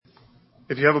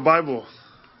If you have a Bible,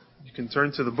 you can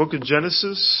turn to the book of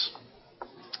Genesis.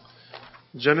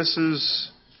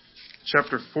 Genesis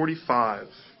chapter 45.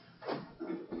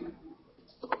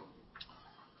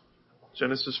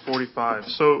 Genesis 45.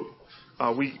 So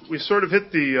we sort of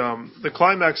hit the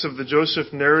climax of the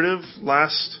Joseph narrative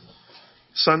last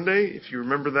Sunday, if you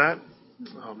remember that.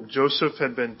 Joseph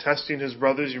had been testing his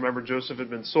brothers. You remember Joseph had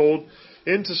been sold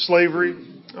into slavery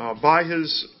by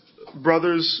his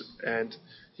brothers, and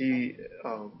he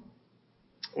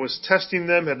was testing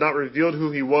them, had not revealed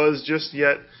who he was just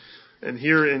yet. And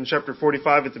here in chapter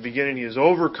 45 at the beginning, he is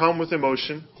overcome with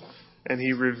emotion, and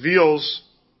he reveals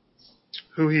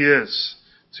who he is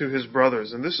to his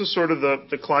brothers. And this is sort of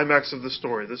the climax of the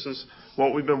story. This is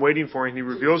what we've been waiting for. And he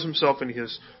reveals himself, and he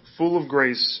is full of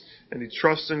grace, and he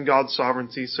trusts in God's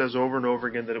sovereignty. He says over and over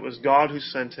again that it was God who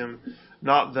sent him,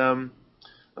 not them.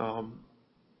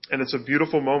 And it's a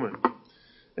beautiful moment.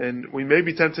 And we may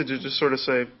be tempted to just sort of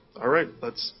say, all right,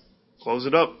 let's close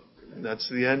it up. That's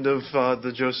the end of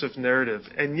the Joseph narrative.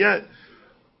 And yet,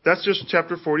 that's just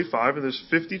chapter 45, and there's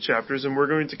 50 chapters, and we're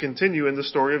going to continue in the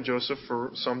story of Joseph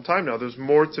for some time now. There's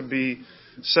more to be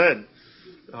said.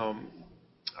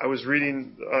 I was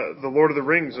reading The Lord of the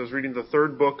Rings. I was reading the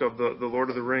third book of the Lord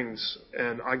of the Rings,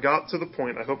 and I got to the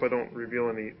point, I hope I don't reveal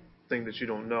anything that you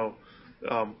don't know,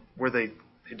 where they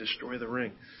destroy the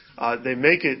ring. They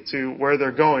make it to where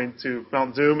they're going, to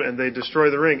Mount Doom, and they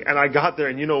destroy the ring. And I got there,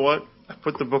 and you know what? I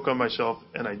put the book on my shelf,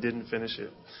 and I didn't finish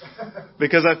it.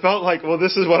 Because I felt like, well,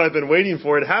 this is what I've been waiting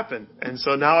for. It happened. And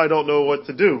so now I don't know what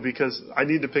to do, because I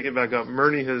need to pick it back up.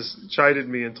 Myrnie has chided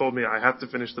me and told me I have to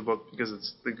finish the book because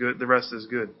it's the rest is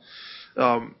good.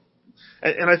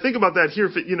 And I think about that here.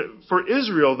 For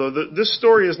Israel, though, this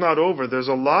story is not over. There's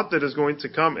a lot that is going to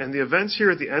come. And the events here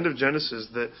at the end of Genesis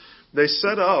that they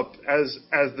set up as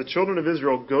the children of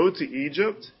Israel go to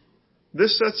Egypt,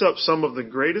 this sets up some of the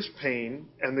greatest pain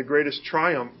and the greatest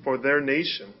triumph for their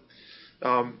nation.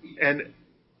 And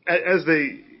as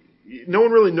no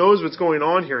one really knows what's going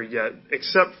on here yet,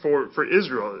 except for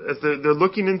Israel. As they're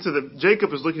looking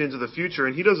Jacob is looking into the future,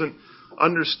 and he doesn't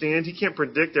understand. He can't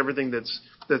predict everything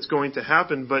that's going to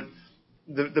happen. But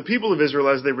the people of Israel,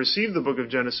 as they receive the book of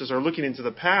Genesis, are looking into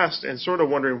the past and sort of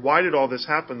wondering, why did all this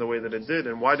happen the way that it did,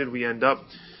 and why did we end up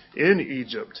in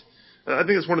Egypt? I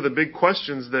think it's one of the big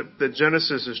questions that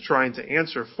Genesis is trying to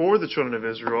answer for the children of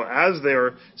Israel as they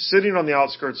are sitting on the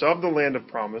outskirts of the land of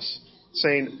promise,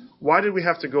 saying, why did we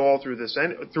have to go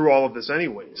through all of this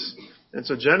anyways? And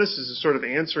so Genesis is sort of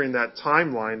answering that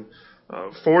timeline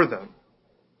for them.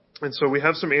 And so we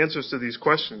have some answers to these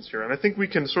questions here. And I think we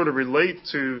can sort of relate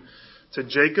to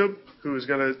Jacob, who is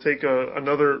going to take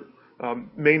another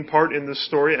main part in this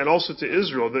story, and also to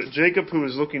Israel. That Jacob, who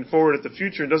is looking forward at the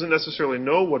future and doesn't necessarily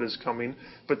know what is coming,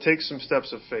 but takes some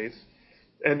steps of faith.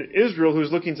 And Israel, who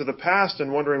is looking to the past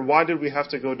and wondering, why did we have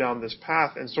to go down this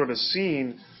path, and sort of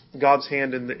seeing God's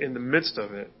hand in the midst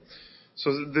of it.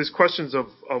 So there's questions of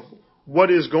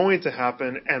what is going to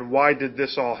happen and why did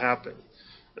this all happen.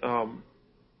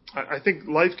 I think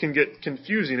life can get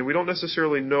confusing and we don't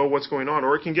necessarily know what's going on,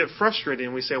 or it can get frustrating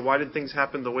and we say, why did things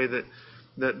happen the way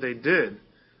that they did?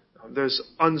 There's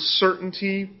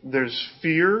uncertainty, there's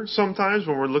fear sometimes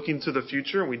when we're looking to the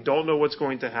future and we don't know what's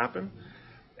going to happen.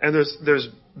 And there's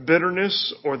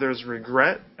bitterness or there's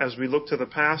regret as we look to the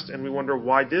past and we wonder,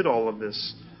 why did all of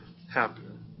this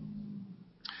happen?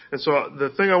 And so the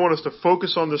thing I want us to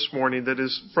focus on this morning, that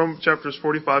is from chapters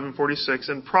 45 and 46,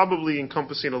 and probably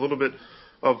encompassing a little bit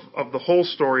of the whole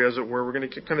story, as it were. We're going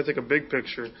to kind of take a big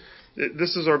picture.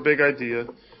 This is our big idea.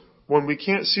 When we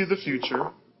can't see the future,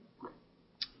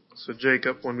 so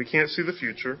Jacob, when we can't see the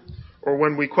future, or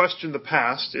when we question the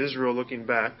past, Israel looking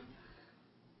back,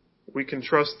 we can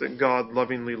trust that God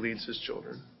lovingly leads his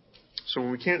children. So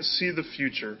when we can't see the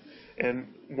future, and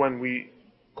when we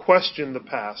question the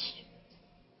past,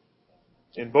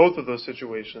 in both of those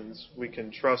situations, we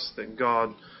can trust that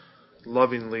God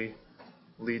lovingly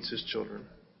leads his children.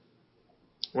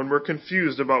 When we're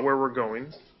confused about where we're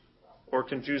going, or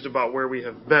confused about where we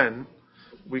have been,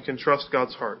 we can trust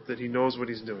God's heart, that he knows what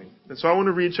he's doing. And so I want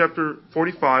to read chapter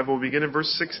 45. We'll begin in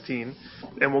verse 16,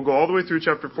 and we'll go all the way through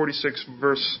chapter 46,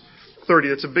 verse 30.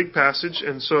 It's a big passage,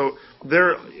 and so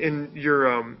there in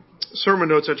your sermon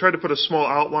notes, I tried to put a small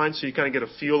outline so you kind of get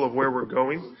a feel of where we're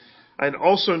going. And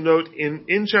also note,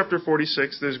 in chapter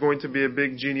 46, there's going to be a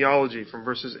big genealogy from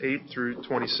verses 8 through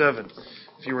 27.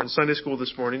 If you were in Sunday school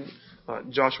this morning,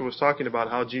 Joshua was talking about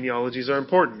how genealogies are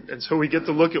important. And so we get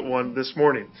to look at one this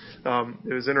morning.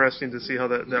 It was interesting to see how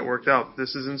that worked out.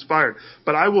 This is inspired.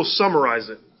 But I will summarize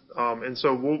it. And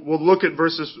so we'll look at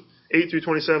verses 8 through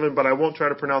 27, but I won't try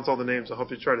to pronounce all the names. I'll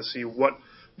help you try to see what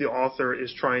the author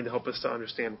is trying to help us to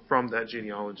understand from that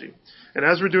genealogy. And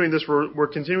as we're doing this, we're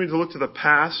continuing to look to the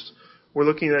past. We're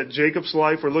looking at Jacob's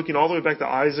life. We're looking all the way back to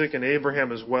Isaac and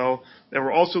Abraham as well. And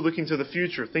we're also looking to the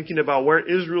future, thinking about where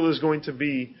Israel is going to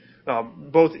be,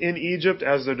 both in Egypt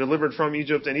as they're delivered from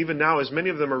Egypt, and even now, as many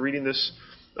of them are reading this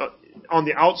on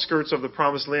the outskirts of the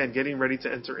promised land, getting ready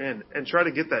to enter in, and try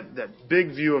to get that big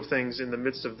view of things in the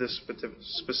midst of this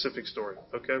specific story.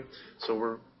 Okay? So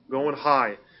we're going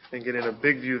high and getting a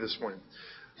big view this morning.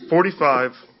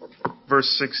 45, verse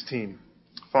 16.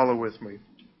 Follow with me.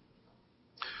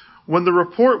 When the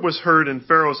report was heard in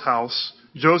Pharaoh's house,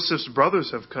 Joseph's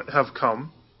brothers have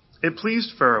come, it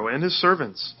pleased Pharaoh and his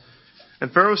servants.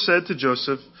 And Pharaoh said to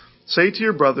Joseph, "Say to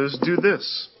your brothers, do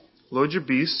this. Load your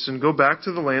beasts and go back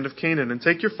to the land of Canaan, and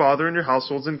take your father and your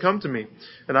households and come to me.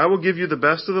 And I will give you the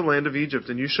best of the land of Egypt,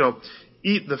 and you shall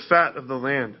eat the fat of the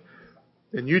land.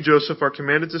 And you, Joseph, are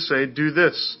commanded to say, do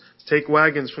this. Take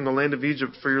wagons from the land of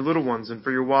Egypt for your little ones and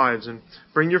for your wives, and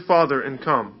bring your father and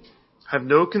come. Have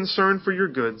no concern for your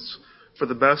goods, for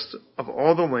the best of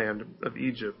all the land of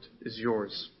Egypt is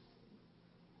yours."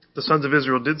 The sons of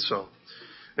Israel did so.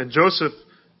 And Joseph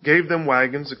gave them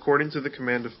wagons according to the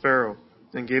command of Pharaoh,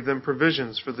 and gave them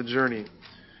provisions for the journey.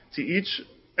 To each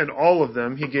and all of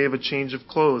them he gave a change of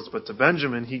clothes, but to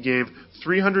Benjamin he gave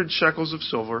 300 shekels of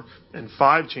silver and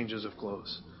 5 changes of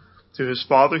clothes. To his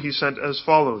father he sent as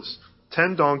follows: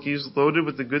 10 donkeys loaded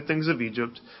with the good things of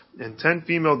Egypt, and 10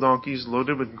 female donkeys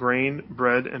loaded with grain,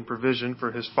 bread, and provision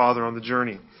for his father on the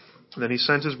journey. Then he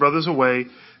sent his brothers away,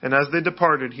 and as they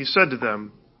departed he said to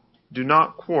them, "Do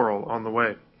not quarrel on the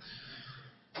way."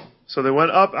 So they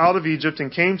went up out of Egypt and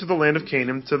came to the land of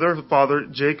Canaan to their father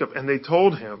Jacob. And they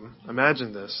told him,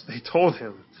 imagine this, they told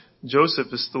him,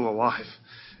 Joseph is still alive,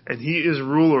 and he is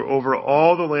ruler over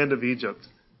all the land of Egypt.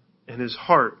 And his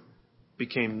heart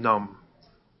became numb,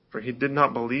 for he did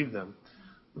not believe them.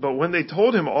 But when they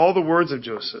told him all the words of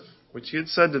Joseph, which he had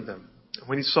said to them,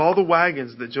 when he saw the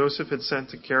wagons that Joseph had sent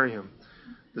to carry him,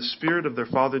 the spirit of their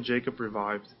father Jacob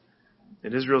revived.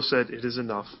 And Israel said, "It is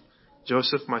enough.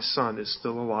 Joseph, my son, is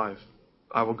still alive.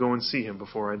 I will go and see him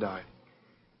before I die."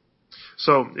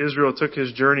 So Israel took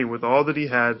his journey with all that he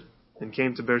had and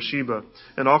came to Beersheba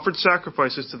and offered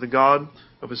sacrifices to the God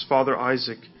of his father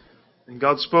Isaac. And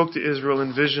God spoke to Israel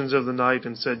in visions of the night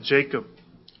and said, "Jacob,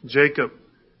 Jacob."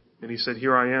 And he said,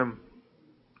 "Here I am."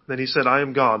 Then he said, "I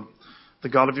am God, the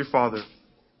God of your father.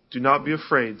 Do not be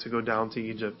afraid to go down to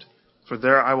Egypt, for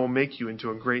there I will make you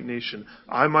into a great nation.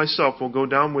 I myself will go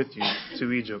down with you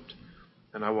to Egypt,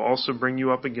 and I will also bring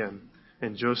you up again,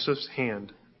 and Joseph's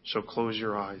hand shall close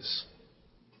your eyes."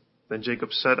 Then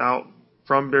Jacob set out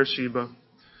from Beersheba.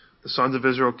 The sons of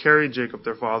Israel carried Jacob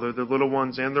their father, their little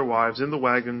ones and their wives, in the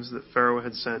wagons that Pharaoh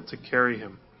had sent to carry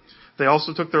him. They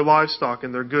also took their livestock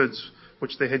and their goods,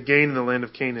 which they had gained in the land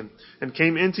of Canaan, and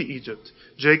came into Egypt,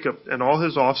 Jacob and all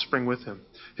his offspring with him,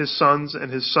 his sons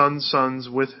and his sons' sons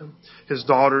with him, his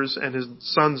daughters and his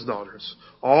sons' daughters,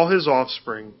 all his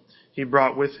offspring he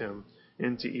brought with him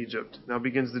into Egypt. Now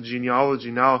begins the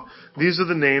genealogy. Now these are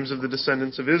the names of the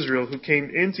descendants of Israel who came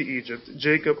into Egypt,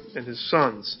 Jacob and his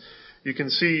sons. You can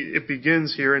see it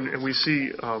begins here, and we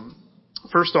see,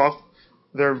 first off,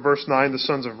 there in verse 9, the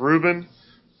sons of Reuben,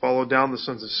 followed down the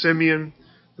sons of Simeon,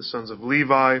 the sons of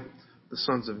Levi, the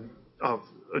sons of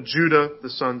Judah, the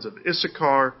sons of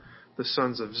Issachar, the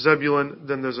sons of Zebulun.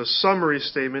 Then there's a summary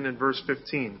statement in verse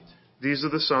 15. These are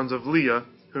the sons of Leah,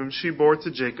 whom she bore to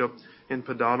Jacob in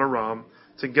Padan Aram,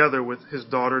 together with his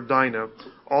daughter Dinah,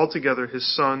 altogether his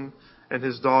sons and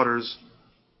his daughters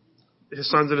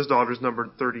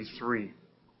numbered 33.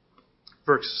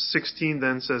 Verse 16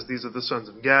 then says, these are the sons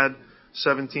of Gad.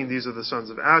 17, these are the sons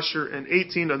of Asher. And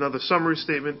 18, another summary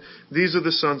statement, these are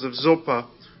the sons of Zilpah,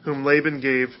 whom Laban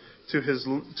gave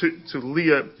to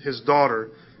Leah his daughter,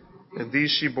 and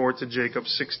these she bore to Jacob,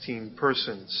 16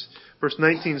 persons. Verse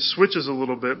 19 switches a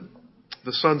little bit.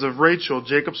 The sons of Rachel,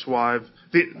 Jacob's wife,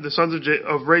 the sons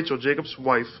of Rachel, Jacob's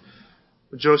wife,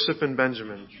 Joseph and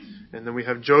Benjamin. And then we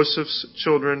have Joseph's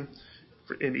children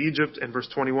in Egypt, and verse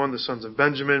 21, the sons of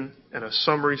Benjamin, and a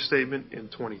summary statement in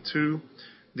 22.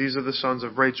 These are the sons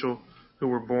of Rachel who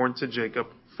were born to Jacob,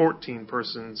 14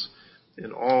 persons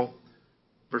in all.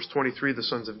 Verse 23, the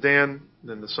sons of Dan,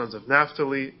 then the sons of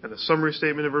Naphtali, and a summary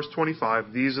statement in verse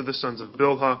 25. These are the sons of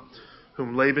Bilhah,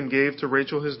 whom Laban gave to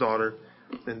Rachel his daughter,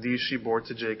 and these she bore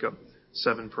to Jacob,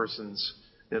 7 persons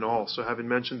in all. So having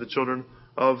mentioned the children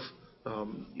of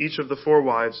each of the 4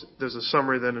 wives, there's a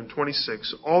summary then in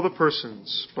 26. All the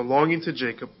persons belonging to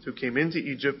Jacob who came into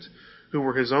Egypt, who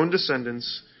were his own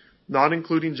descendants, not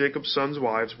including Jacob's sons'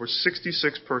 wives, were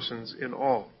 66 persons in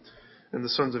all. And the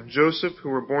sons of Joseph who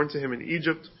were born to him in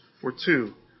Egypt were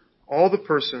 2. All the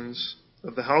persons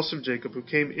of the house of Jacob who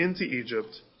came into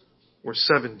Egypt were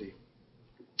 70.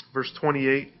 Verse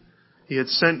 28, he had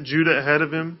sent Judah ahead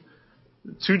of him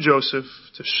to Joseph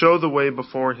to show the way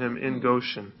before him in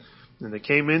Goshen. And they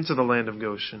came into the land of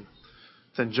Goshen.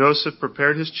 Then Joseph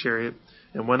prepared his chariot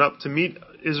and went up to meet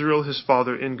Israel his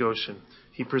father in Goshen.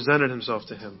 He presented himself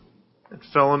to him and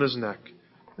fell on his neck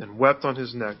and wept on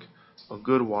his neck a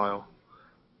good while.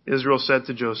 Israel said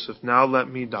to Joseph, "Now let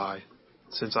me die,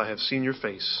 since I have seen your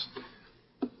face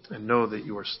and know that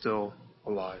you are still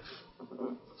alive."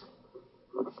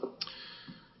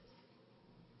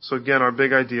 So again, our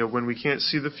big idea, when we can't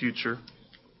see the future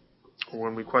or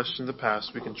when we question the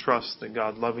past, we can trust that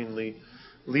God lovingly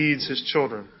leads his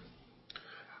children.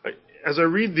 As I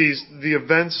read the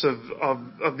events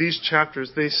of these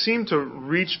chapters, they seem to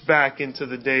reach back into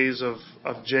the days of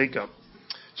Jacob.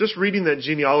 Just reading that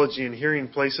genealogy and hearing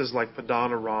places like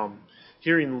Padan Aram,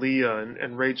 hearing Leah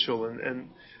and Rachel and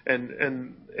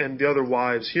the other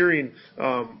wives, hearing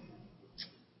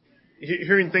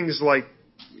things like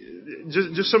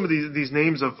just some of these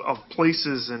names of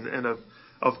places and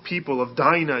of people, of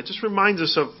Dinah. It just reminds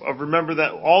us of remember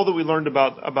that all that we learned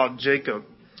about Jacob.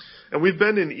 And we've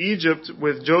been in Egypt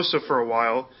with Joseph for a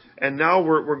while, and now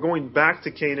we're going back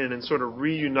to Canaan and sort of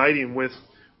reuniting with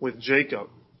Jacob.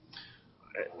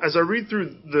 As I read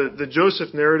through the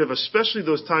Joseph narrative, especially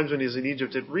those times when he's in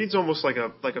Egypt, it reads almost like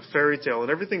a fairy tale,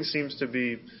 and everything seems to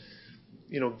be,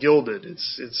 gilded.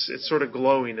 It's sort of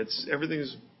glowing.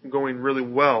 Everything's going really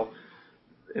well.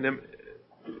 And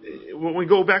when we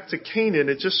go back to Canaan,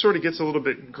 it just sort of gets a little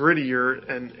bit grittier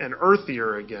and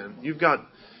earthier again. You've got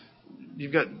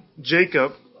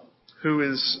Jacob, who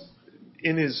is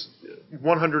in his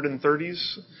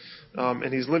 130s,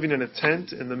 and he's living in a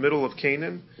tent in the middle of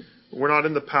Canaan. We're not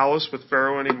in the palace with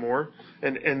Pharaoh anymore.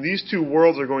 And these two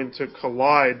worlds are going to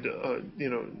collide.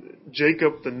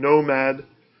 Jacob, the nomad,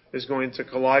 is going to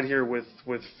collide here with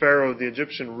Pharaoh, the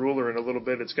Egyptian ruler, in a little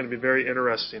bit. It's going to be very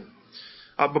interesting.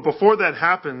 But before that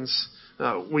happens,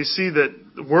 we see that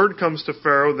word comes to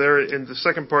Pharaoh there in the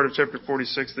second part of chapter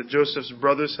 46 that Joseph's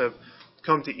brothers have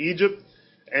come to Egypt.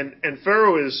 And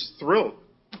Pharaoh is thrilled.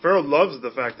 Pharaoh loves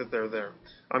the fact that they're there.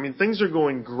 I mean, things are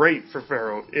going great for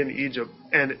Pharaoh in Egypt.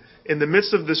 And in the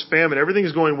midst of this famine, everything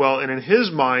is going well. And in his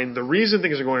mind, the reason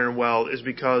things are going well is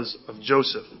because of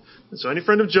Joseph. And so any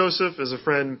friend of Joseph is a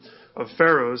friend of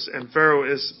Pharaoh's, and Pharaoh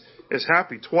is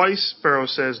happy. Twice, Pharaoh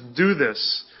says, "Do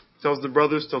this." He tells the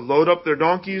brothers to load up their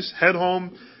donkeys, head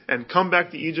home, and come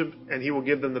back to Egypt, and he will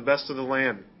give them the best of the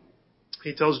land.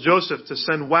 He tells Joseph to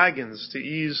send wagons to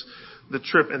ease the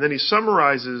trip. And then he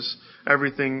summarizes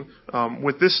everything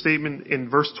with this statement in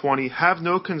verse 20, "Have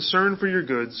no concern for your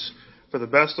goods, for the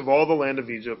best of all the land of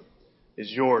Egypt is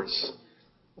yours."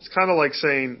 It's kind of like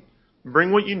saying,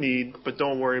 bring what you need, but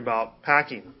don't worry about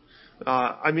packing.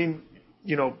 Packing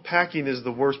is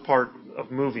the worst part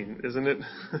of moving, isn't it?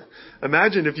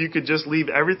 Imagine if you could just leave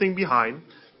everything behind.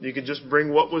 You could just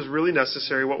bring what was really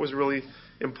necessary, what was really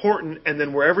important, and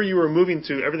then wherever you were moving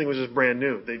to, everything was just brand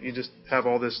new. You just have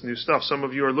all this new stuff. Some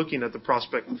of you are looking at the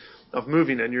prospect of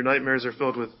moving, and your nightmares are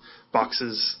filled with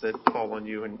boxes that fall on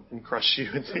you and crush you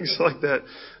and things like that.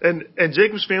 And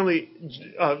Jacob's family,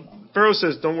 Pharaoh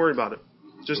says, don't worry about it.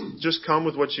 Just come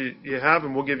with what you have,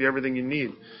 and we'll give you everything you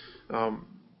need.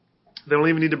 They don't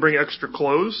even need to bring extra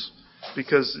clothes,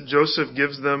 because Joseph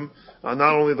gives them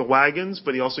not only the wagons,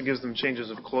 but he also gives them changes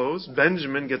of clothes.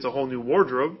 Benjamin gets a whole new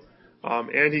wardrobe,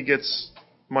 and he gets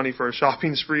money for a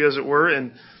shopping spree, as it were.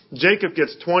 And Jacob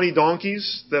gets 20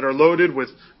 donkeys that are loaded with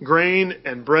grain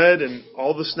and bread and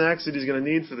all the snacks that he's going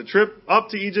to need for the trip up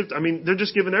to Egypt. I mean, they're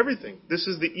just given everything. This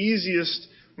is the easiest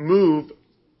move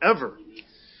ever.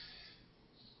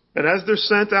 And as they're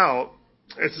sent out,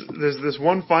 there's this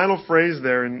one final phrase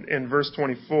there in verse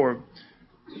 24.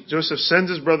 Joseph sends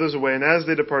his brothers away, and as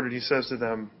they departed, he says to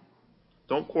them,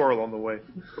 don't quarrel on the way.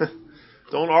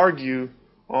 Don't argue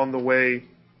on the way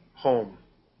home.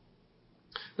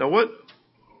 Now, what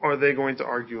are they going to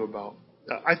argue about?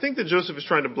 I think that Joseph is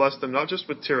trying to bless them, not just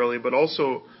materially, but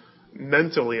also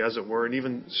mentally, as it were, and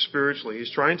even spiritually.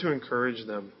 He's trying to encourage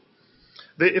them.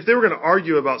 If they were going to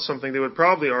argue about something, they would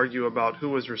probably argue about who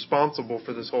was responsible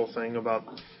for this whole thing, about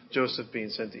Joseph being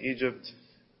sent to Egypt.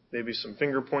 Maybe some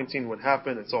finger pointing would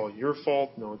happen. It's all your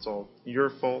fault. No, it's all your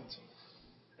fault.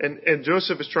 And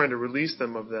Joseph is trying to release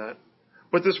them of that.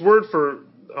 But this word for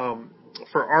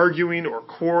arguing or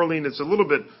quarreling is a little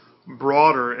bit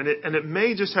broader, and it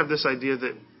may just have this idea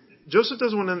that Joseph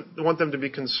doesn't want them to be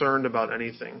concerned about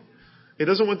anything. He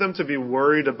doesn't want them to be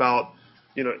worried about,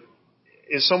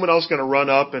 is someone else going to run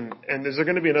up and is there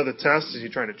going to be another test? Is he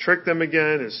trying to trick them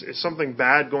again? Is something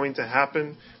bad going to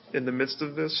happen in the midst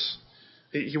of this?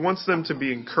 He wants them to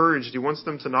be encouraged. He wants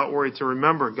them to not worry, to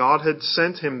remember God had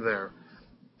sent him there.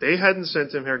 They hadn't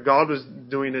sent him here. God was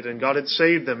doing it, and God had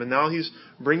saved them, and now he's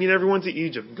bringing everyone to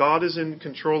Egypt. God is in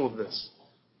control of this.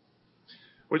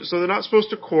 So they're not supposed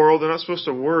to quarrel. They're not supposed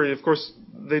to worry. Of course,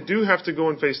 they do have to go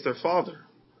and face their father.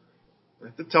 They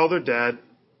have to tell their dad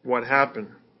what happened.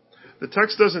 The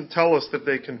text doesn't tell us that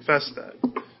they confessed that.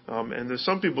 And there's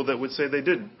some people that would say they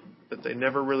didn't, that they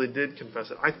never really did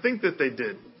confess it. I think that they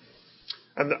did.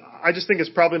 And I just think it's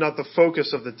probably not the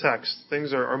focus of the text.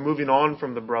 Things are moving on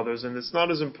from the brothers, and it's not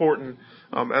as important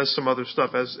as some other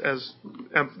stuff, as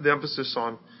the emphasis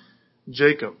on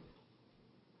Jacob.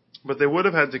 But they would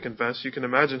have had to confess. You can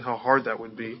imagine how hard that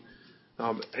would be.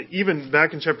 Even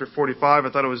back in chapter 45, I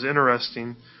thought it was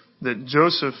interesting that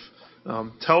Joseph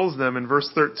tells them in verse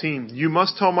 13, "You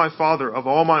must tell my father of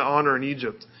all my honor in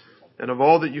Egypt and of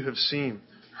all that you have seen.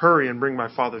 Hurry and bring my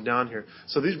father down here."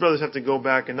 So these brothers have to go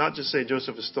back and not just say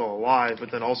Joseph is still alive,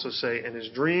 but then also say, and his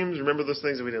dreams, remember those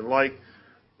things that we didn't like,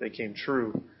 they came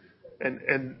true.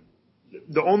 And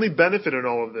the only benefit in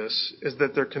all of this is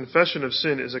that their confession of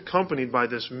sin is accompanied by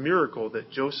this miracle that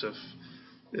Joseph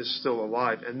is still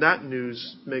alive. And that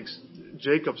news makes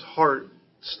Jacob's heart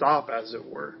stop, as it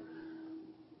were.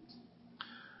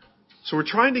 So we're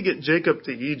trying to get Jacob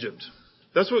to Egypt.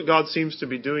 That's what God seems to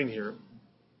be doing here.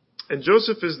 And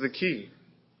Joseph is the key.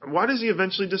 And why does he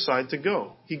eventually decide to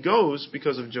go? He goes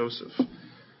because of Joseph.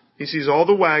 He sees all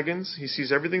the wagons. He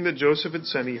sees everything that Joseph had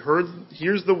sent. He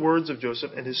hears the words of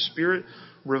Joseph, and his spirit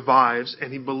revives,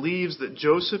 and he believes that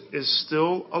Joseph is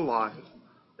still alive.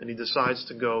 And he decides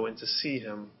to go and to see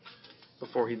him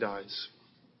before he dies.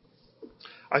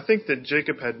 I think that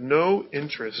Jacob had no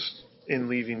interest in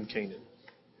leaving Canaan.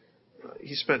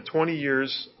 He spent 20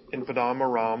 years in Paddan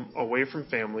Aram, away from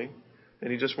family,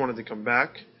 and he just wanted to come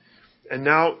back. And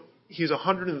now he's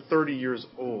 130 years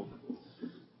old.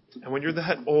 And when you're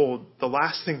that old, the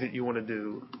last thing that you want to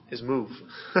do is move.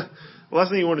 The last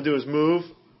thing you want to do is move.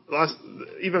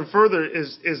 Even further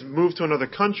is move to another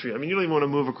country. I mean, you don't even want to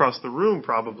move across the room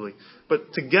probably.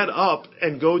 But to get up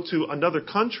and go to another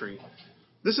country,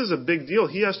 this is a big deal.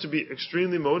 He has to be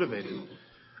extremely motivated.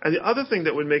 And the other thing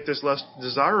that would make this less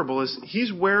desirable is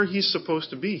he's where he's supposed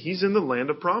to be. He's in the land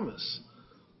of promise.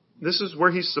 This is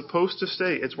where he's supposed to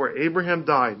stay. It's where Abraham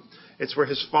died. It's where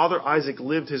his father Isaac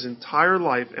lived his entire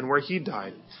life and where he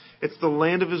died. It's the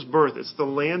land of his birth. It's the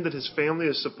land that his family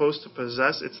is supposed to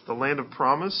possess. It's the land of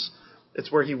promise.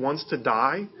 It's where he wants to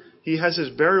die. He has his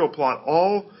burial plot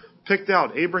all picked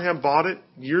out. Abraham bought it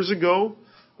years ago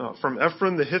from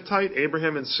Ephron the Hittite.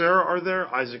 Abraham and Sarah are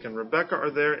there. Isaac and Rebekah are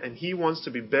there. And he wants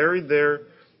to be buried there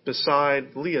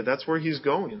beside Leah. That's where he's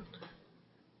going.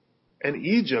 And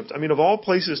Egypt, I mean, of all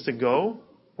places to go,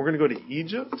 we're going to go to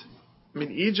Egypt? I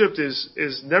mean, Egypt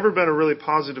is never been a really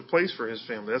positive place for his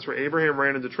family. That's where Abraham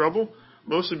ran into trouble,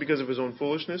 mostly because of his own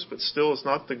foolishness, but still it's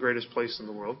not the greatest place in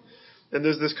the world. And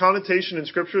there's this connotation in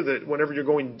Scripture that whenever you're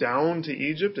going down to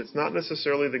Egypt, it's not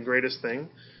necessarily the greatest thing.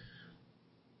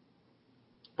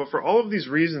 But for all of these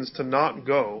reasons to not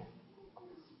go,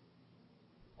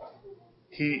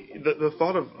 the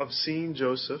thought of seeing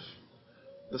Joseph,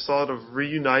 the thought of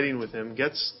reuniting with him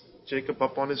gets Jacob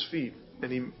up on his feet.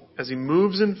 And as he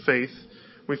moves in faith,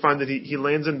 we find that he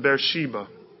lands in Beersheba.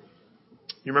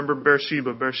 You remember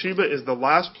Beersheba. Beersheba is the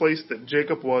last place that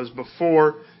Jacob was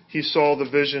before he saw the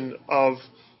vision of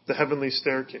the heavenly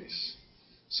staircase.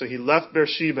 So he left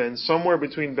Beersheba, and somewhere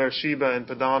between Beersheba and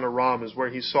Paddan Aram is where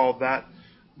he saw that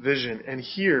vision. And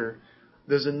here,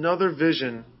 there's another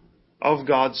vision of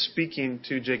God speaking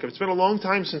to Jacob. It's been a long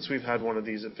time since we've had one of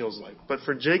these, it feels like. But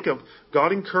for Jacob,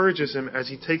 God encourages him as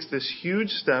he takes this huge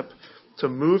step to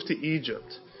move to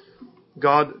Egypt.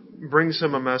 God brings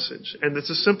him a message. And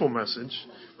it's a simple message.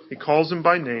 He calls him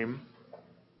by name.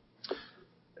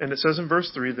 And it says in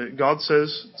verse 3 that God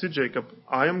says to Jacob,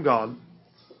 "I am God,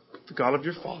 the God of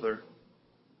your father.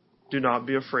 Do not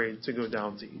be afraid to go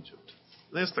down to Egypt."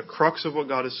 And that's the crux of what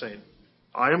God is saying.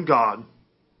 I am God.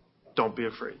 Don't be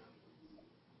afraid.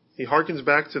 He harkens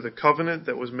back to the covenant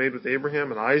that was made with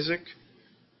Abraham and Isaac.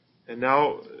 And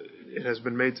now it has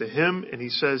been made to him. And he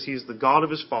says he's the God of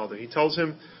his father. He tells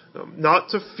him not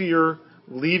to fear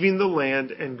leaving the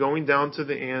land and going down to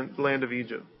the land of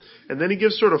Egypt. And then he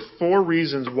gives sort of 4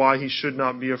 reasons why he should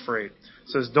not be afraid.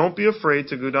 He says, don't be afraid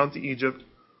to go down to Egypt,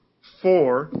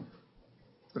 and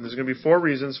there's going to be 4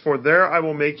 reasons, for there I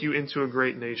will make you into a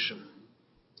great nation.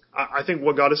 I think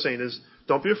what God is saying is,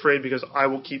 don't be afraid because I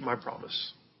will keep my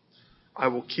promise. I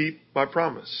will keep my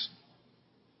promise.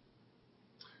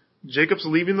 Jacob's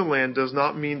leaving the land does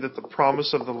not mean that the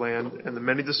promise of the land and the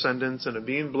many descendants and it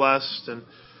being blessed and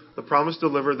the promise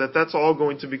delivered, that's all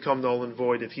going to become null and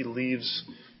void if he leaves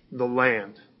the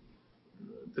land.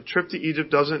 The trip to Egypt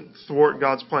doesn't thwart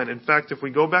God's plan. In fact, if we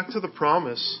go back to the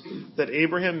promise that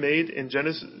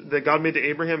that God made to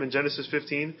Abraham in Genesis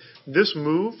 15, this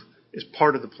move is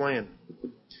part of the plan.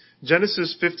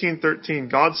 Genesis 15:13,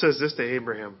 God says this to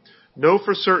Abraham, "Know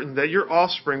for certain that your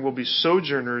offspring will be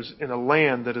sojourners in a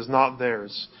land that is not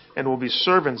theirs, and will be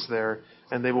servants there,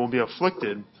 and they will be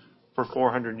afflicted for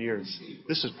 400 years."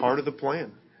 This is part of the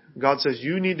plan. God says,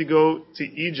 you need to go to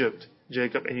Egypt,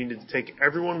 Jacob, and you need to take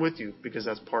everyone with you because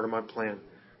that's part of my plan.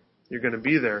 You're going to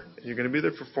be there, and you're going to be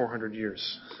there for 400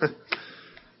 years.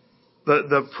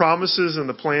 The promises and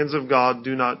the plans of God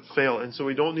do not fail, and so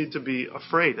we don't need to be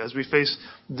afraid. As we face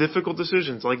difficult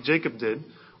decisions like Jacob did,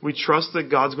 we trust that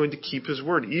God's going to keep His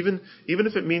word, even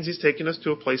if it means He's taking us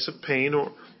to a place of pain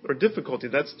or difficulty.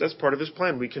 That's part of His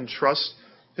plan. We can trust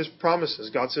His promises.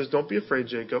 God says, don't be afraid,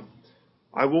 Jacob.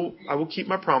 I will keep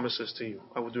my promises to you.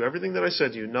 I will do everything that I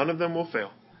said to you. None of them will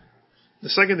fail. The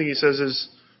second thing He says is,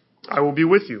 I will be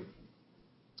with you.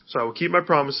 So I will keep my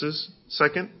promises.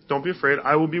 Second, don't be afraid.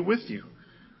 I will be with you.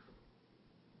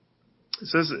 It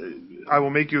says, I will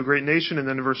make you a great nation. And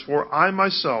then in verse 4, I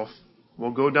myself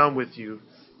will go down with you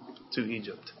to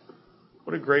Egypt.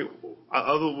 What a great,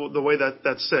 the way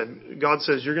that's said. God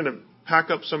says, you're going to pack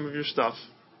up some of your stuff,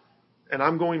 and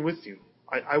I'm going with you.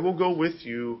 I will go with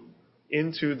you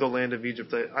into the land of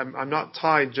Egypt. I'm not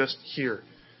tied just here.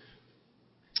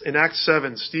 In Acts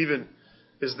 7, Stephen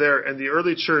is there, and the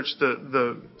early church,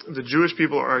 the Jewish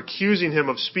people are accusing him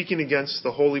of speaking against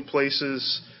the holy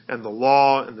places and the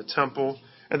law and the temple.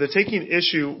 And they're taking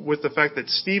issue with the fact that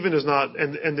Stephen is not,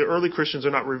 and the early Christians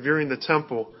are not revering the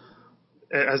temple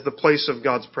as the place of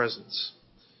God's presence.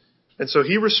 And so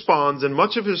he responds, and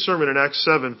much of his sermon in Acts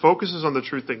 7 focuses on the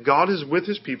truth that God is with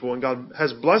His people, and God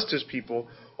has blessed His people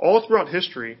all throughout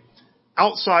history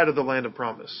outside of the land of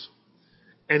promise.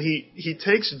 And he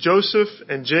takes Joseph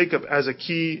and Jacob as a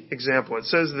key example. It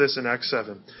says this in Acts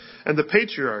 7. And the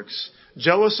patriarchs,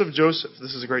 jealous of Joseph,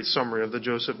 this is a great summary of the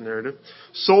Joseph narrative,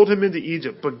 sold him into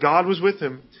Egypt, but God was with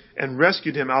him and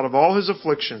rescued him out of all his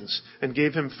afflictions and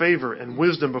gave him favor and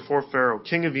wisdom before Pharaoh,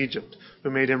 king of Egypt, who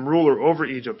made him ruler over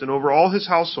Egypt and over all his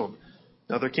household.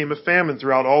 Now there came a famine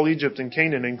throughout all Egypt and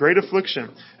Canaan and great affliction,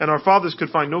 and our fathers could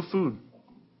find no food.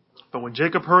 But when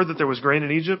Jacob heard that there was grain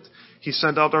in Egypt, he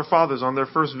sent out our fathers on their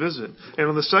first visit. And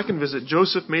on the second visit,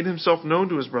 Joseph made himself known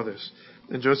to his brothers.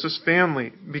 And Joseph's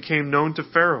family became known to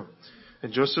Pharaoh.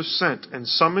 And Joseph sent and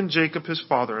summoned Jacob his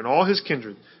father and all his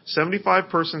kindred, 75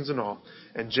 persons in all.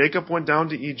 And Jacob went down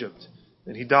to Egypt.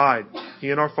 And he died, he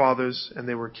and our fathers, and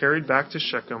they were carried back to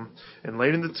Shechem and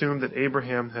laid in the tomb that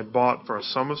Abraham had bought for a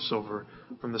sum of silver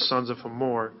from the sons of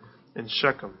Hamor in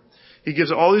Shechem. He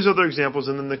gives all these other examples,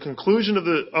 and then the conclusion of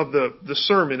the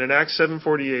sermon in Acts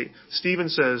 7:48, Stephen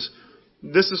says,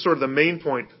 this is sort of the main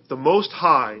point. The Most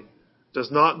High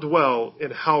does not dwell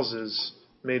in houses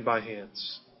made by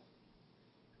hands.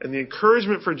 And the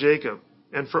encouragement for Jacob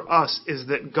and for us is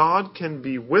that God can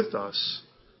be with us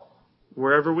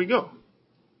wherever we go.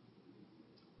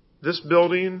 This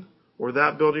building or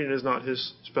that building is not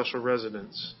His special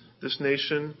residence. This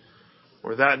nation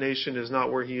or that nation is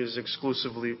not where He is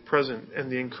exclusively present.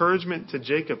 And the encouragement to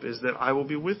Jacob is that I will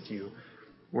be with you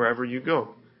wherever you go.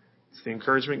 It's the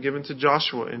encouragement given to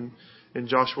Joshua in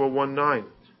Joshua 1:9.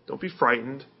 Don't be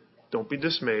frightened. Don't be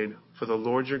dismayed, for the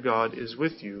Lord your God is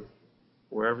with you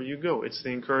wherever you go. It's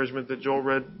the encouragement that Joel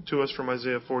read to us from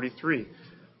Isaiah 43.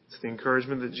 It's the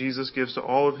encouragement that Jesus gives to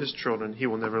all of His children. He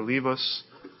will never leave us.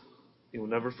 He will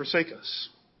never forsake us.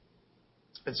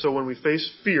 And so when we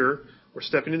face fear, we're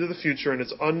stepping into the future and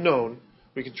it's unknown,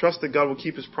 we can trust that God will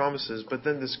keep His promises. But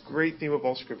then this great theme of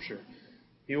all Scripture,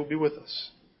 He will be with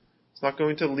us. It's not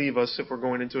going to leave us if we're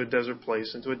going into a desert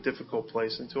place, into a difficult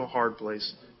place, into a hard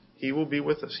place. He will be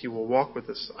with us. He will walk with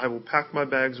us. I will pack my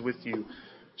bags with you,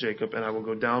 Jacob, and I will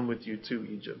go down with you to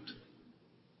Egypt.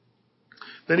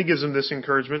 Then He gives him this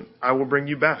encouragement, I will bring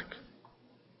you back.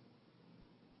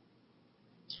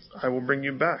 I will bring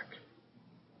you back.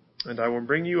 And I will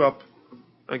bring you up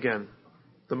again.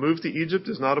 The move to Egypt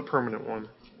is not a permanent one.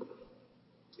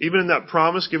 Even in that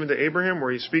promise given to Abraham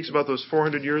where he speaks about those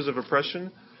 400 years of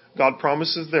oppression, God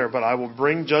promises there, but I will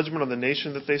bring judgment on the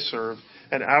nation that they serve,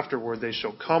 and afterward they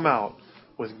shall come out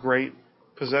with great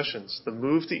possessions. The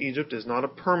move to Egypt is not a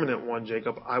permanent one,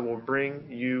 Jacob. I will bring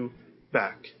you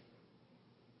back.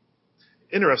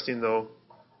 Interesting though,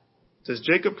 does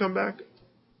Jacob come back?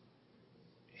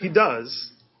 He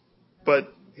does,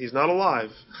 but he's not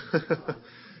alive.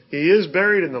 He is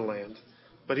buried in the land,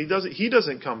 But he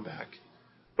doesn't come back.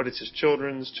 But it's his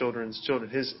children's children's children.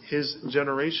 His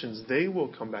generations, they will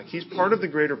come back. He's part of the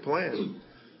greater plan.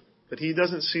 But he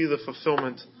doesn't see the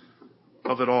fulfillment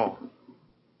of it all.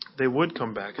 They would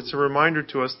come back. It's a reminder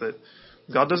to us that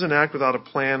God doesn't act without a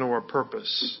plan or a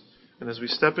purpose. And as we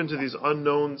step into these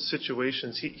unknown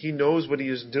situations, He knows what He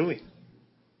is doing.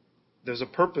 There's a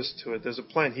purpose to it. There's a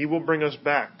plan. He will bring us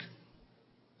back.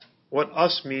 What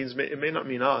us means, it may not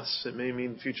mean us. It may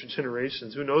mean future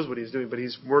generations. Who knows what He's doing, but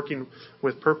He's working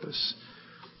with purpose.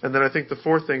 And then I think the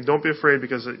fourth thing, don't be afraid,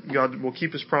 because God will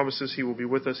keep His promises. He will be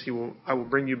with us. I will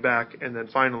bring you back. And then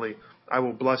finally, I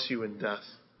will bless you in death.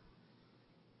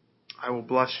 I will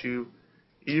bless you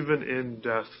even in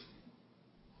death,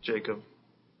 Jacob.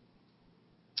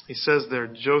 He says there,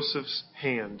 Joseph's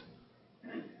hand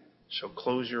shall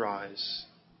close your eyes.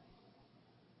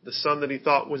 The son that he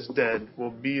thought was dead will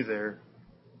be there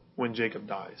when Jacob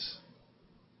dies.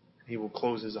 He will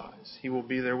close his eyes. He will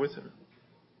be there with him.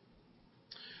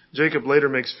 Jacob later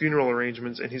makes funeral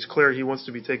arrangements, and he's clear he wants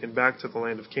to be taken back to the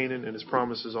land of Canaan, and his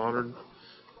promise is honored,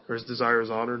 or his desire is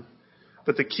honored.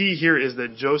 But the key here is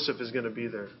that Joseph is going to be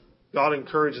there. God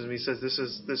encourages him. He says, this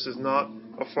is not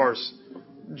a farce.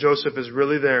 Joseph is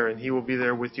really there, and he will be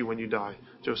there with you when you die.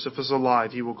 Joseph is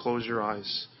alive. He will close your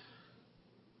eyes.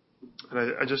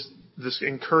 And this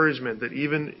encouragement that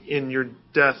even in your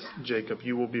death, Jacob,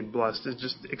 you will be blessed. It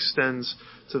just extends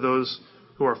to those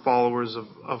who are followers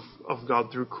of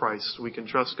God through Christ. We can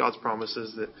trust God's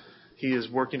promises that He is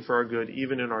working for our good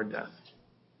even in our death.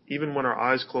 Even when our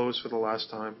eyes close for the last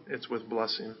time, it's with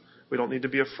blessing. We don't need to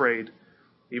be afraid.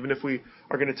 Even if we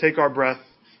are going to take our breath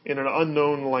in an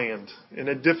unknown land, in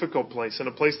a difficult place, in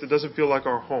a place that doesn't feel like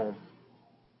our home,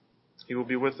 He will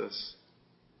be with us.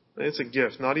 It's a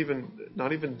gift. Not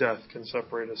even death can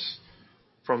separate us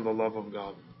from the love of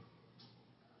God.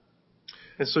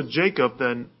 And so Jacob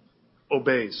then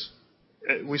obeys.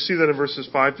 We see that in verses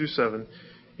 5 through 7.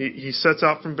 He sets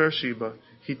out from Beersheba.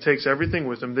 He takes everything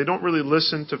with him. They don't really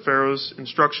listen to Pharaoh's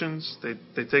instructions.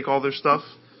 They take all their stuff.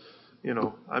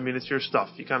 It's your stuff.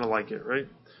 You kind of like it, right?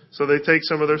 So they take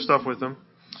some of their stuff with them.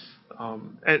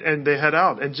 And they head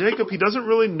out. And Jacob, he doesn't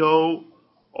really know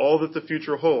all that the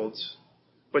future holds.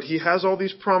 But he has all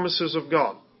these promises of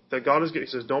God that God is giving.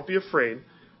 He says, don't be afraid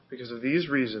because of these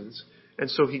reasons. And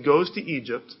so he goes to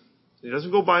Egypt. He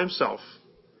doesn't go by himself.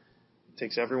 He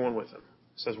takes everyone with him.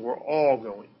 He says, we're all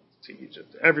going to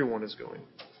Egypt. Everyone is going.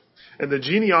 And the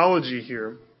genealogy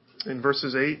here in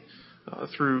verses 8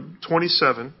 through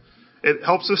 27, it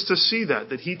helps us to see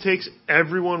that he takes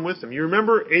everyone with him. You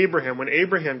remember Abraham. When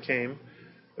Abraham came,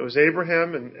 it was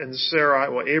Abraham and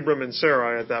Sarai, Abram and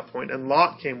Sarai at that point, and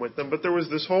Lot came with them. But there was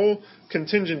this whole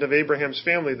contingent of Abraham's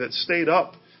family that stayed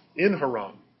up in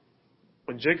Haran.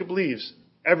 When Jacob leaves,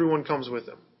 everyone comes with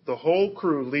him. The whole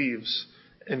crew leaves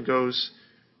and goes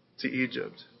to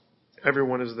Egypt.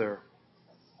 Everyone is there.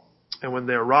 And when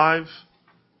they arrive,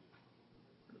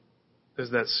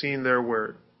 there's that scene there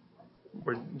where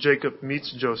Jacob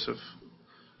meets Joseph.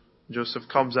 Joseph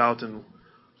comes out and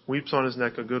weeps on his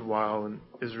neck a good while, and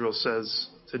Israel says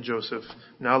to Joseph,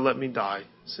 now let me die,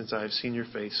 since I have seen your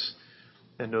face,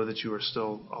 and know that you are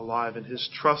still alive. And his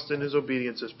trust and his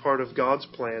obedience is part of God's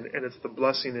plan, and it's the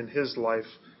blessing in his life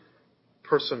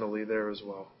personally there as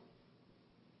well.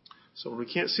 So when we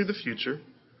can't see the future,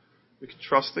 we can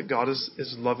trust that God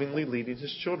is lovingly leading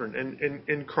his children. And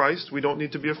in Christ, we don't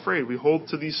need to be afraid. We hold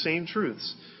to these same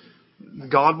truths.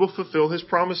 God will fulfill his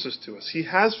promises to us. He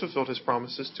has fulfilled his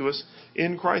promises to us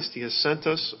in Christ. He has sent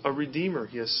us a Redeemer.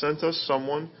 He has sent us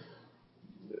someone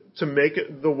to make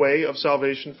the way of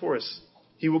salvation for us.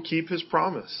 He will keep his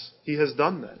promise. He has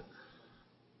done that.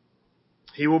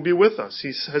 He will be with us.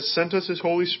 He has sent us his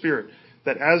Holy Spirit,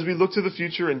 that as we look to the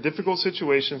future in difficult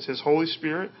situations, his Holy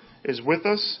Spirit is with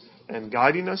us and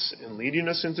guiding us and leading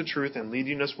us into truth and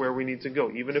leading us where we need to go.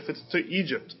 Even if it's to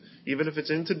Egypt, even if it's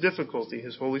into difficulty,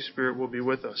 his Holy Spirit will be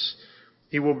with us.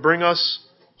 He will bring us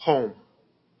home.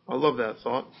 I love that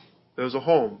thought. There's a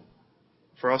home.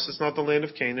 For us, it's not the land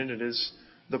of Canaan. It is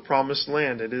the promised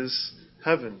land. It is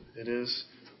heaven. It is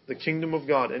the kingdom of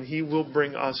God. And he will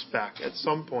bring us back. At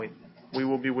some point, we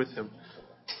will be with him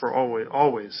for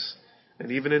always.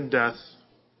 And even in death,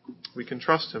 we can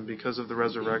trust him because of the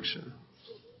resurrection.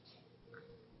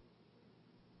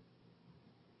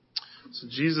 So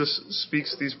Jesus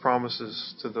speaks these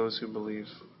promises to those who believe.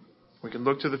 We can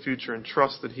look to the future and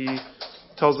trust that he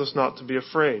tells us not to be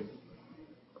afraid.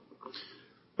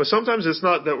 But sometimes it's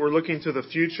not that we're looking to the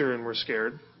future and we're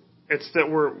scared. It's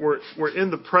that we're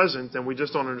in the present and we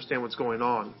just don't understand what's going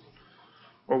on.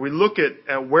 Or we look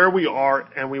at where we are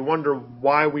and we wonder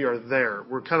why we are there.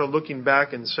 We're kind of looking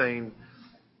back and saying,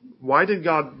 Why did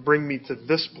God bring me to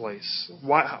this place?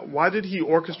 Why did he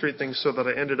orchestrate things so that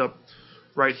I ended up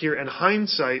right here? And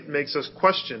hindsight makes us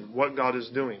question what God is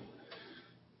doing.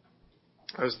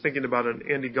 I was thinking about an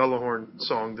Andy Gullahorn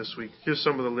song this week. Here's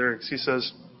some of the lyrics. He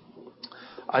says,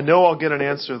 "I know I'll get an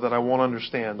answer that I won't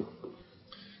understand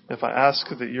if I ask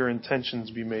that your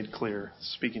intentions be made clear."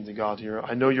 Speaking to God here.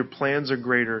 "I know your plans are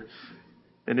greater,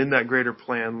 and in that greater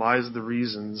plan lies the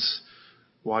reasons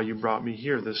why you brought me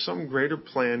here." There's some greater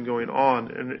plan going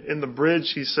on. And in the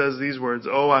bridge, he says these words,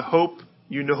 "Oh, I hope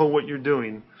you know what you're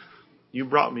doing. You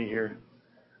brought me here."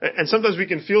 And sometimes we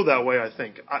can feel that way, I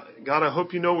think. God, I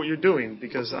hope you know what you're doing,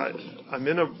 because I'm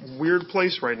in a weird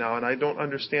place right now, and I don't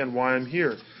understand why I'm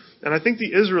here. And I think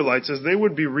the Israelites, as they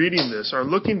would be reading this, are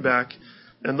looking back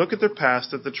and look at their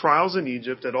past, at the trials in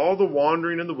Egypt, at all the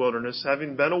wandering in the wilderness,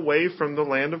 having been away from the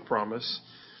land of promise.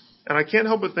 And I can't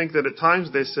help but think that at times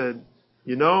they said,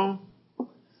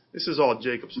 this is all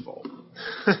Jacob's fault.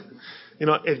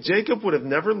 If Jacob would have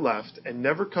never left and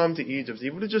never come to Egypt,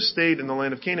 he would have just stayed in the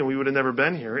land of Canaan. We would have never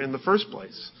been here in the first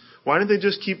place. Why didn't they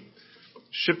just keep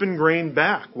shipping grain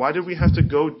back? Why did we have to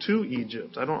go to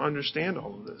Egypt? I don't understand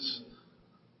all of this.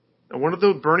 And one of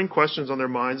the burning questions on their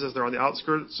minds as they're on the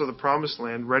outskirts of the promised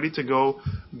land, ready to go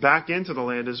back into the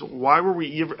land, is why were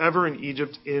we ever in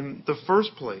Egypt in the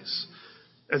first place?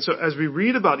 And so as we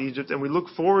read about Egypt and we look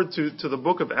forward to the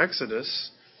book of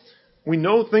Exodus, we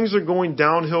know things are going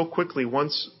downhill quickly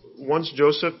once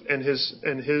Joseph and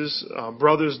his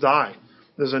brothers die.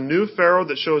 There's a new Pharaoh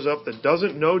that shows up that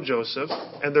doesn't know Joseph,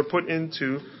 and they're put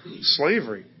into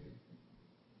slavery.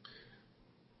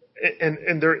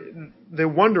 And they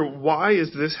wonder, why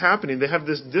is this happening? They have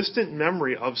this distant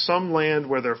memory of some land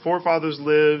where their forefathers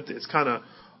lived. It's kind of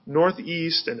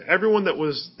northeast, and everyone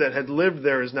that had lived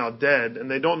there is now dead, and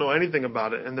they don't know anything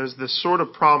about it. And there's this sort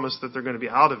of promise that they're going to be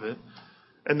out of it.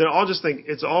 And they all just think,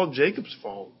 it's all Jacob's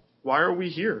fault. Why are we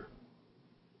here?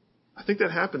 I think that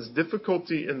happens.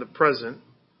 Difficulty in the present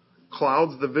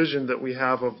clouds the vision that we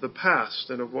have of the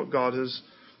past and of what God has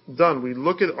done. We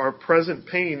look at our present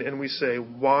pain and we say,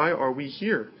 why are we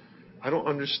here? I don't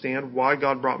understand why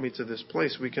God brought me to this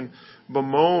place. We can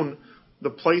bemoan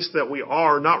the place that we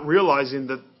are, not realizing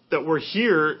that we're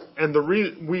here, and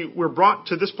we're brought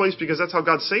to this place because that's how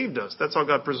God saved us. That's how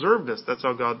God preserved us. That's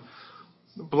how God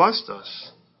blessed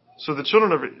us. So the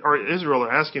children of Israel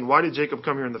are asking, why did Jacob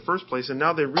come here in the first place? And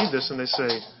now they read this and they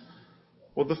say,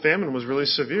 well, the famine was really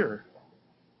severe.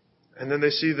 And then they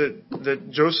see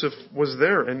that Joseph was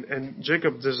there, and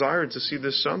Jacob desired to see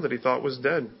this son that he thought was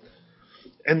dead.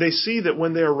 And they see that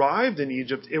when they arrived in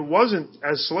Egypt, it wasn't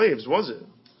as slaves, was it?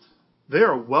 They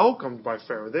are welcomed by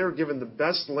Pharaoh. They are given the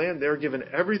best land. They are given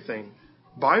everything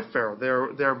by Pharaoh.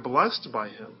 They are blessed by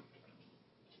him.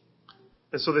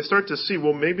 And so they start to see,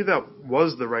 well, maybe that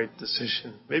was the right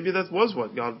decision. Maybe that was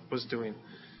what God was doing.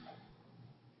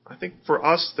 I think for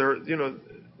us,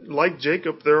 like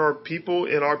Jacob, there are people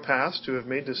in our past who have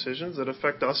made decisions that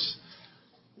affect us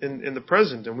in the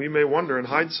present. And we may wonder in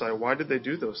hindsight, why did they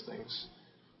do those things?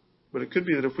 But it could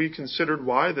be that if we considered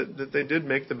why, that they did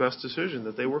make the best decision,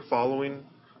 that they were following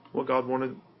what God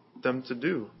wanted them to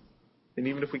do. And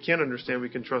even if we can't understand, we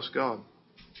can trust God.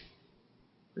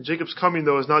 And Jacob's coming,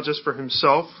 though, is not just for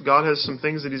himself. God has some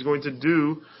things that he's going to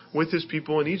do with his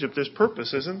people in Egypt. There's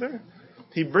purpose, isn't there?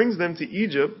 He brings them to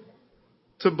Egypt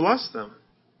to bless them.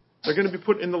 They're going to be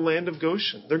put in the land of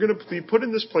Goshen. They're going to be put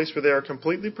in this place where they are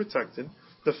completely protected.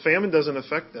 The famine doesn't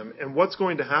affect them. And what's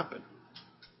going to happen?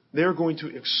 They're going to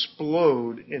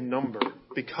explode in number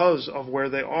because of where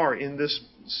they are in this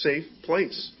safe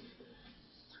place.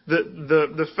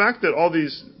 The fact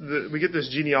that we get this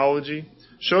genealogy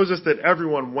shows us that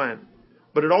everyone went,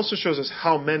 but it also shows us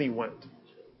how many went.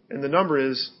 And the number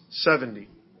is 70.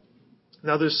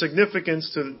 Now there's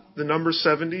significance to the number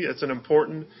 70. It's an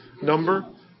important number,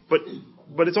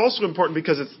 but it's also important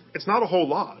because it's not a whole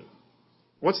lot.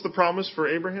 What's the promise for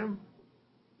Abraham?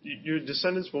 Your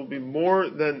descendants will be more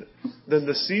than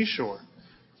the seashore.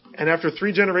 And after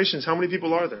 3 generations, how many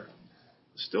people are there?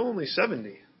 Still only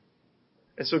 70.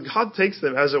 And so God takes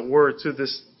them, as it were,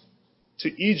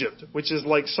 to Egypt, which is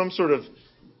like some sort of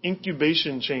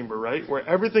incubation chamber, right? Where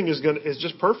everything is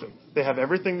just perfect. They have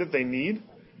everything that they need.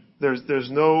 They're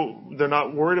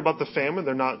not worried about the famine.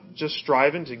 They're not just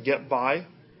striving to get by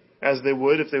as they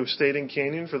would if they stayed in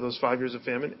Canaan for those 5 years of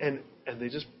famine. And they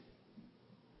just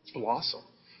blossom.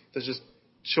 There's just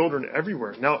children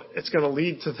everywhere. Now, it's going to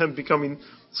lead to them becoming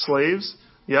slaves,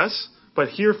 yes. But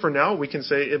here for now, we can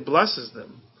say it blesses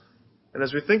them. And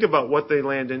as we think about what they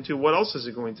land into, what else is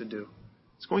it going to do?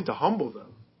 It's going to humble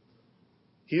them.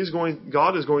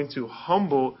 God is going to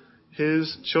humble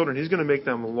His children. He's going to make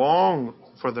them long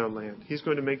for their land. He's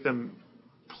going to make them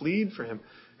plead for Him.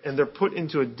 And they're put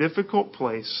into a difficult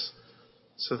place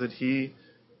so that He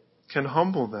can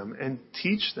humble them and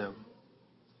teach them.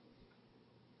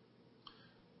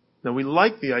 Now, we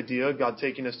like the idea of God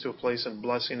taking us to a place and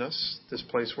blessing us, this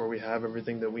place where we have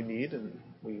everything that we need and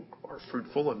we are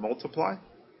fruitful and multiply.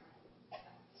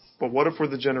 But what if we're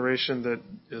the generation that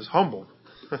is humble?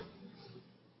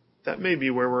 That may be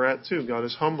where we're at too. God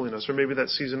is humbling us. Or maybe that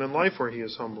season in life where He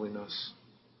is humbling us.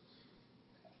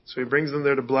 So He brings them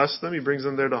there to bless them. He brings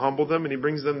them there to humble them. And He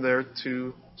brings them there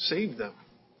to save them.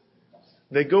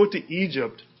 They go to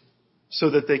Egypt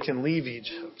so that they can leave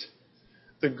Egypt.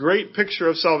 The great picture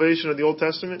of salvation of the Old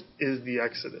Testament is the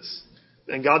Exodus.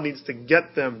 And God needs to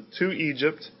get them to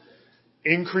Egypt,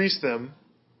 increase them,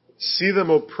 see them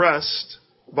oppressed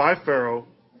by Pharaoh,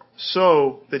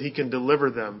 so that He can deliver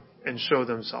them and show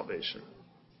them salvation.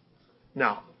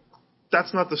 Now,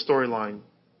 that's not the storyline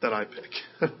that I pick.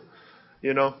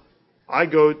 I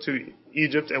go to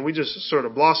Egypt and we just sort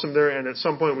of blossom there, and at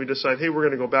some point we decide, hey, we're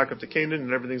going to go back up to Canaan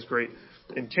and everything's great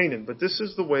in Canaan. But this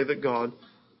is the way that God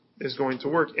is going to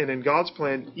work. And in God's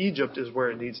plan, Egypt is where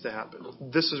it needs to happen.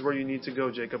 This is where you need to go,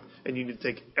 Jacob, and you need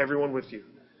to take everyone with you.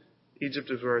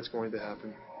 Egypt is where it's going to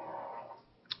happen.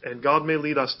 And God may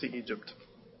lead us to Egypt.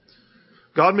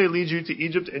 God may lead you to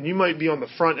Egypt, and you might be on the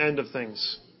front end of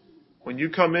things. When you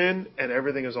come in, and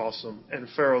everything is awesome, and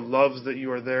Pharaoh loves that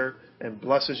you are there and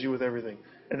blesses you with everything.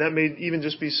 And that may even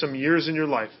just be some years in your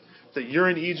life that you're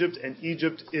in Egypt, and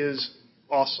Egypt is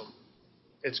awesome.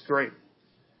 It's great.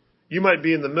 You might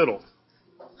be in the middle,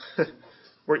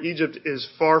 where Egypt is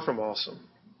far from awesome,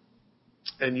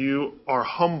 and you are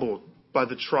humbled by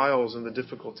the trials and the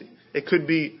difficulty. It could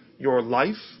be your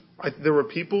life. There were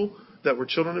people that were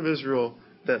children of Israel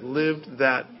that lived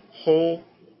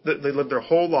they lived their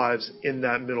whole lives in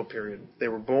that middle period. They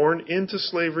were born into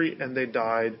slavery and they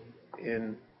died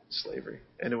in slavery.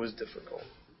 And it was difficult.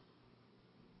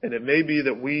 And it may be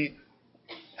that we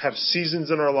have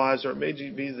seasons in our lives, or it may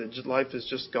be that life is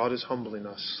just God is humbling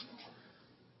us.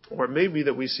 Or it may be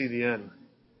that we see the end,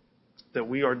 that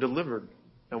we are delivered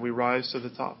and we rise to the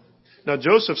top. Now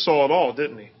Joseph saw it all,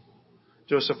 didn't he?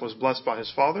 Joseph was blessed by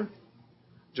his father.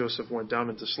 Joseph went down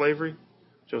into slavery.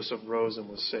 Joseph rose and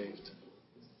was saved.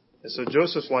 And so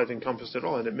Joseph's life encompassed it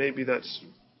all, and it may be that's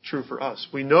true for us.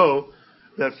 We know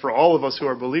that for all of us who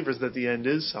are believers, that the end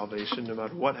is salvation, no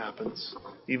matter what happens,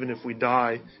 even if we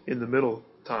die in the middle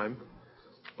time.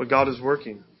 But God is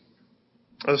working.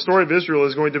 Now, the story of Israel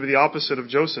is going to be the opposite of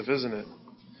Joseph, isn't it?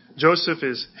 Joseph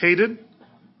is hated,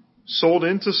 sold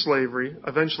into slavery,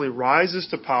 eventually rises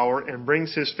to power, and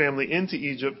brings his family into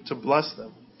Egypt to bless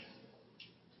them.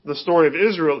 The story of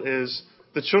Israel is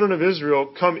the children of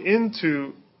Israel come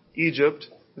into Egypt,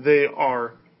 they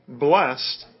are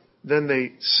blessed, then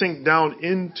they sink down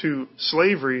into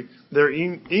slavery. They're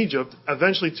in Egypt,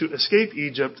 eventually to escape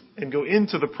Egypt and go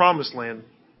into the promised land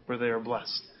where they are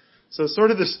blessed. So it's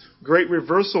sort of this great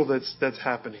reversal that's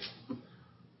happening.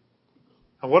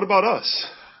 And what about us?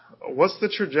 What's the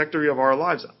trajectory of our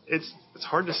lives? It's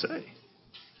hard to say.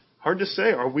 Hard to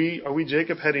say. Are we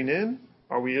Jacob heading in?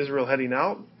 Are we Israel heading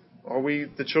out? Are we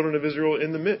the children of Israel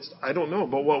in the midst? I don't know.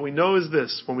 But what we know is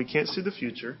this: when we can't see the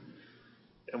future,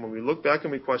 and when we look back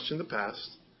and we question the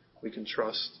past, we can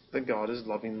trust that God is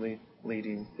lovingly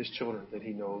leading His children, that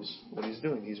He knows what He's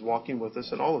doing. He's walking with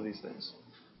us in all of these things.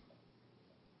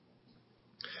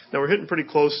 Now we're hitting pretty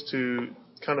close to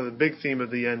kind of the big theme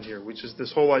of the end here, which is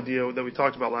this whole idea that we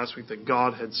talked about last week, that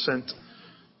God had sent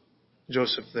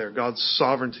Joseph there, God's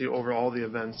sovereignty over all the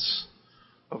events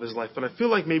of his life. But I feel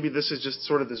like maybe this is just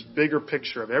sort of this bigger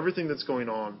picture of everything that's going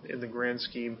on in the grand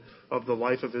scheme of the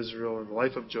life of Israel and the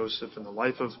life of Joseph and the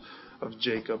life of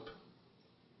Jacob.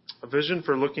 A vision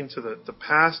for looking to the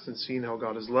past and seeing how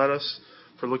God has led us,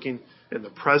 for looking in the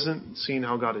present and seeing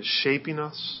how God is shaping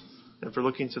us, and for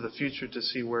looking to the future to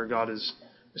see where God is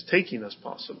taking us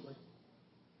possibly.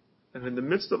 And in the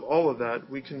midst of all of that,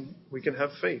 we can have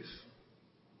faith.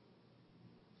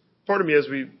 Part of me, as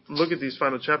we look at these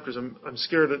final chapters, I'm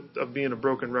scared of being a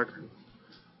broken record.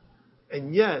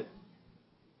 And yet,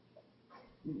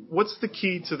 what's the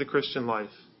key to the Christian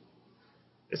life?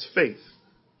 It's faith.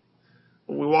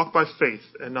 We walk by faith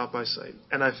and not by sight.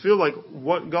 And I feel like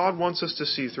what God wants us to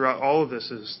see throughout all of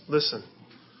this is, listen,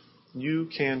 you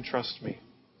can trust me.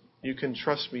 You can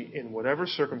trust me in whatever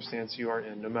circumstance you are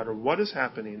in. No matter what is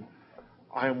happening,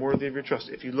 I am worthy of your trust.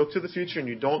 If you look to the future and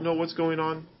you don't know what's going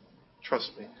on,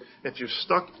 trust me. If you're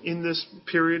stuck in this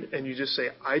period and you just say,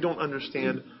 I don't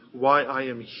understand why I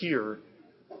am here,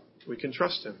 we can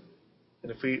trust Him.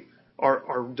 And if we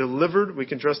are delivered. We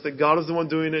can trust that God is the one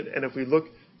doing it. And if we look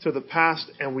to the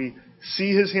past and we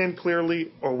see His hand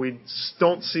clearly, or we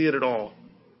don't see it at all,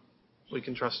 we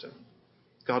can trust Him.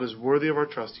 God is worthy of our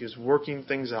trust. He is working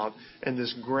things out. And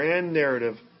this grand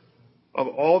narrative of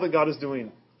all that God is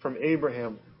doing, from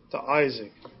Abraham to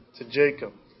Isaac to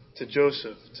Jacob to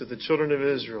Joseph to the children of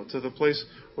Israel to the place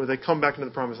where they come back into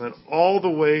the promised land, all the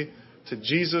way to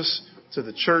Jesus, to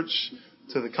the church,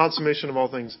 to the consummation of all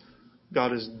things,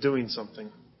 God is doing something.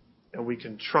 And we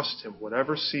can trust Him,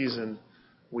 whatever season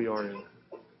we are in.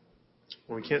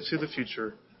 When we can't see the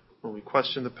future, when we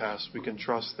question the past, we can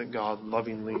trust that God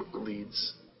lovingly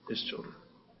leads His children.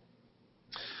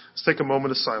 Let's take a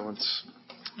moment of silence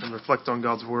and reflect on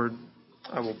God's Word.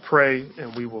 I will pray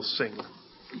and we will sing.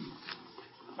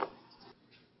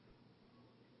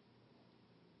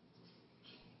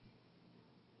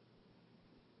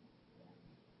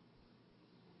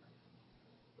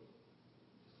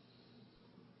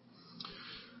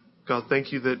 God,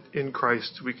 thank you that in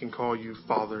Christ we can call you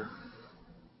Father.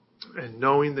 And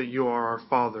knowing that you are our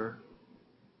Father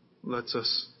lets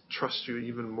us trust you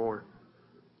even more.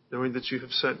 Knowing that you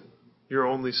have sent your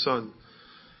only Son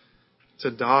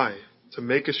to die, to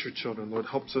make us your children, Lord,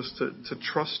 helps us to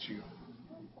trust you.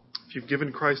 If you've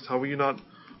given Christ, how will you not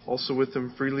also with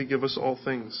Him freely give us all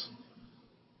things?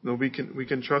 Lord, we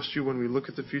can trust you when we look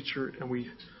at the future and we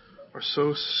are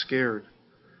so scared.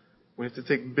 We have to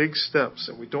take big steps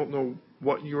and we don't know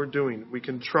what you are doing. We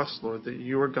can trust, Lord, that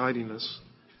you are guiding us.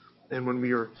 And when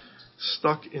we are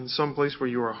stuck in some place where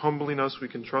you are humbling us, we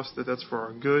can trust that that's for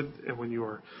our good. And when you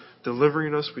are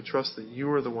delivering us, we trust that you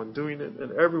are the one doing it,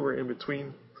 and everywhere in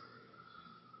between.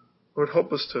 Lord,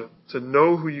 help us to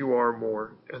know who you are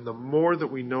more. And the more that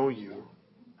we know you,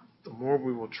 the more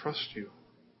we will trust you.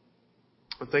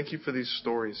 And thank you for these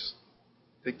stories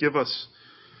that give us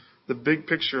the big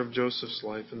picture of Joseph's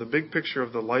life and the big picture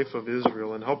of the life of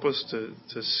Israel, and help us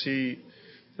to see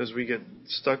as we get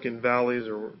stuck in valleys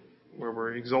or where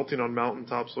we're exulting on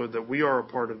mountaintops, Lord, that we are a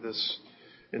part of this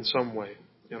in some way,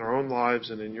 in our own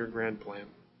lives and in your grand plan.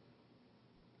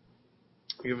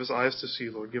 Give us eyes to see,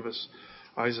 Lord. Give us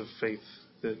eyes of faith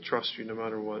that trust you no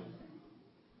matter what.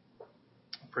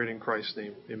 I pray it in Christ's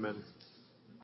name. Amen.